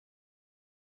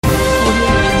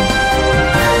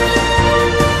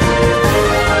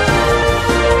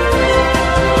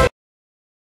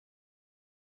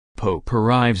Pope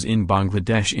arrives in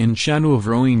Bangladesh in shadow of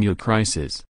Rohingya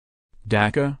crisis.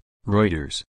 Dhaka,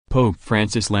 Reuters. Pope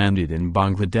Francis landed in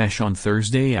Bangladesh on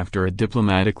Thursday after a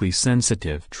diplomatically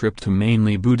sensitive trip to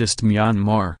mainly Buddhist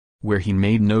Myanmar, where he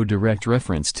made no direct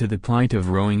reference to the plight of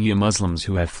Rohingya Muslims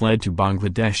who have fled to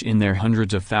Bangladesh in their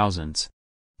hundreds of thousands.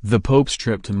 The Pope's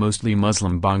trip to mostly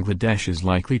Muslim Bangladesh is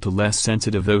likely to less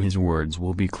sensitive, though his words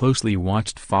will be closely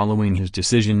watched following his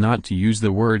decision not to use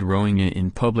the word Rohingya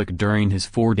in public during his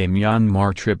 4-day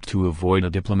Myanmar trip to avoid a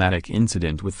diplomatic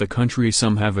incident with the country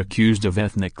some have accused of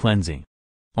ethnic cleansing.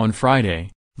 On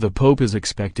Friday, the Pope is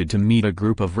expected to meet a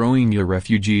group of Rohingya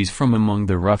refugees from among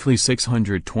the roughly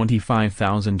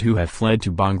 625,000 who have fled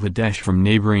to Bangladesh from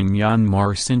neighboring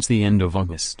Myanmar since the end of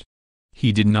August.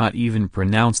 He did not even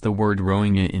pronounce the word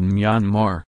Rohingya in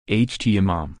Myanmar,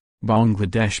 Imam,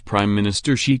 Bangladesh Prime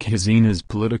Minister Sheikh Hasina's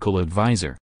political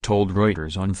advisor, told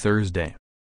Reuters on Thursday.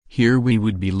 Here we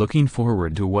would be looking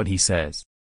forward to what he says.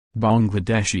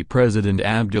 Bangladeshi President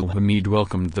Abdul Hamid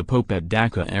welcomed the Pope at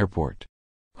Dhaka airport.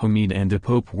 Hamid and the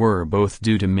Pope were both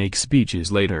due to make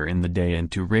speeches later in the day and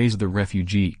to raise the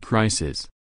refugee crisis.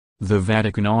 The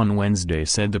Vatican on Wednesday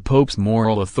said the Pope's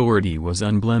moral authority was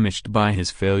unblemished by his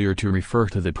failure to refer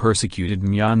to the persecuted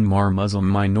Myanmar Muslim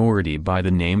minority by the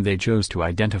name they chose to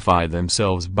identify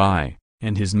themselves by,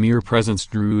 and his mere presence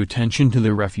drew attention to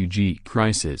the refugee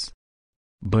crisis.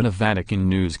 But a Vatican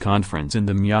news conference in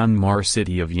the Myanmar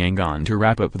city of Yangon to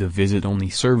wrap up the visit only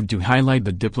served to highlight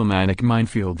the diplomatic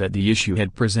minefield that the issue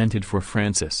had presented for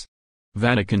Francis.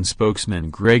 Vatican spokesman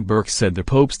Greg Burke said the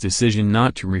Pope's decision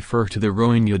not to refer to the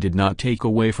Rohingya did not take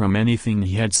away from anything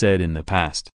he had said in the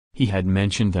past. He had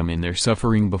mentioned them in their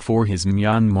suffering before his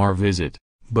Myanmar visit,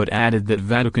 but added that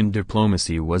Vatican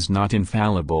diplomacy was not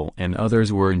infallible and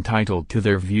others were entitled to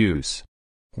their views.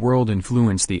 World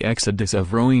influence. The exodus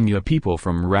of Rohingya people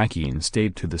from Rakhine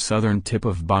state to the southern tip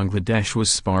of Bangladesh was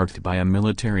sparked by a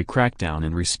military crackdown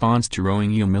in response to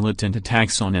Rohingya militant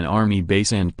attacks on an army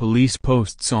base and police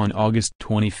posts on August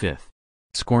 25.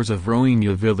 Scores of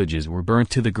Rohingya villages were burnt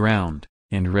to the ground,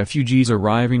 and refugees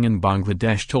arriving in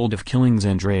Bangladesh told of killings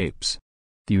and rapes.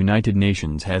 The United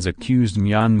Nations has accused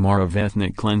Myanmar of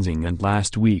ethnic cleansing, and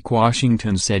last week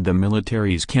Washington said the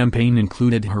military's campaign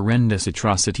included horrendous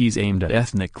atrocities aimed at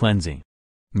ethnic cleansing.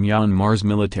 Myanmar's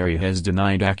military has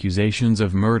denied accusations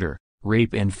of murder,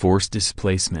 rape and forced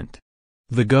displacement.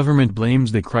 The government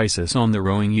blames the crisis on the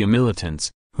Rohingya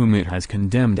militants, whom it has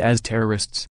condemned as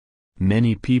terrorists.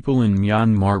 Many people in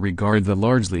Myanmar regard the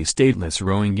largely stateless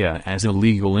Rohingya as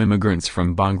illegal immigrants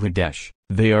from Bangladesh.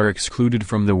 They are excluded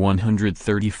from the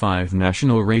 135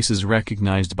 national races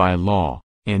recognized by law,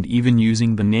 and even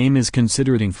using the name is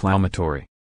considered inflammatory.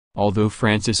 Although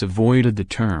Francis avoided the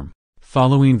term,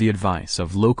 following the advice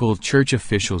of local church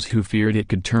officials who feared it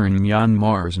could turn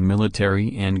Myanmar's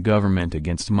military and government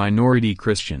against minority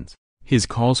Christians, his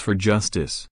calls for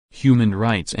justice, human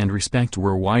rights and respect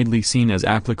were widely seen as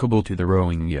applicable to the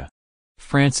Rohingya.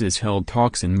 Francis held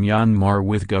talks in Myanmar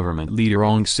with government leader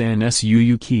Aung San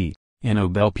Suu Kyi, a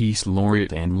Nobel Peace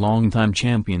Laureate and longtime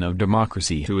champion of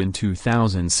democracy who in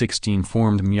 2016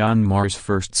 formed Myanmar's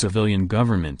first civilian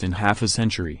government in half a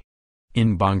century.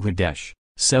 In Bangladesh,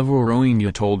 several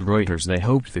Rohingya told Reuters they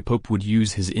hoped the Pope would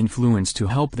use his influence to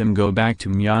help them go back to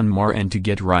Myanmar and to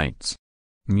get rights.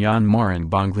 Myanmar and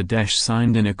Bangladesh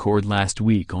signed an accord last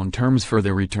week on terms for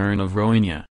the return of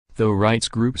Rohingya, though rights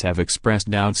groups have expressed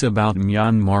doubts about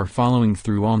Myanmar following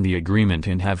through on the agreement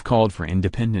and have called for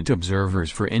independent observers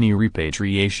for any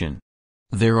repatriation.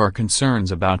 There are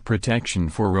concerns about protection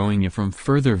for Rohingya from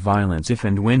further violence if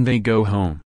and when they go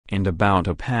home, and about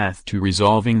a path to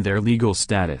resolving their legal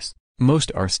status.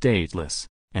 Most are stateless,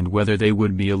 and whether they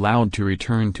would be allowed to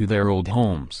return to their old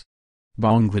homes.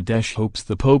 Bangladesh hopes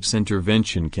the Pope's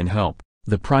intervention can help,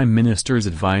 the Prime Minister's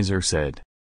advisor said.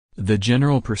 The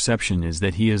general perception is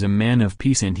that he is a man of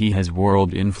peace and he has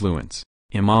world influence,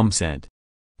 Imam said.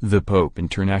 The Pope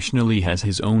internationally has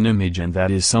his own image and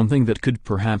that is something that could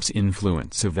perhaps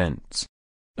influence events.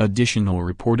 Additional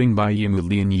reporting by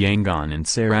Yamuli in Yangon and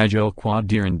Siraj El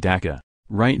Qadir in Dhaka,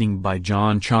 writing by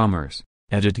John Chalmers,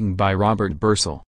 editing by Robert Bursell.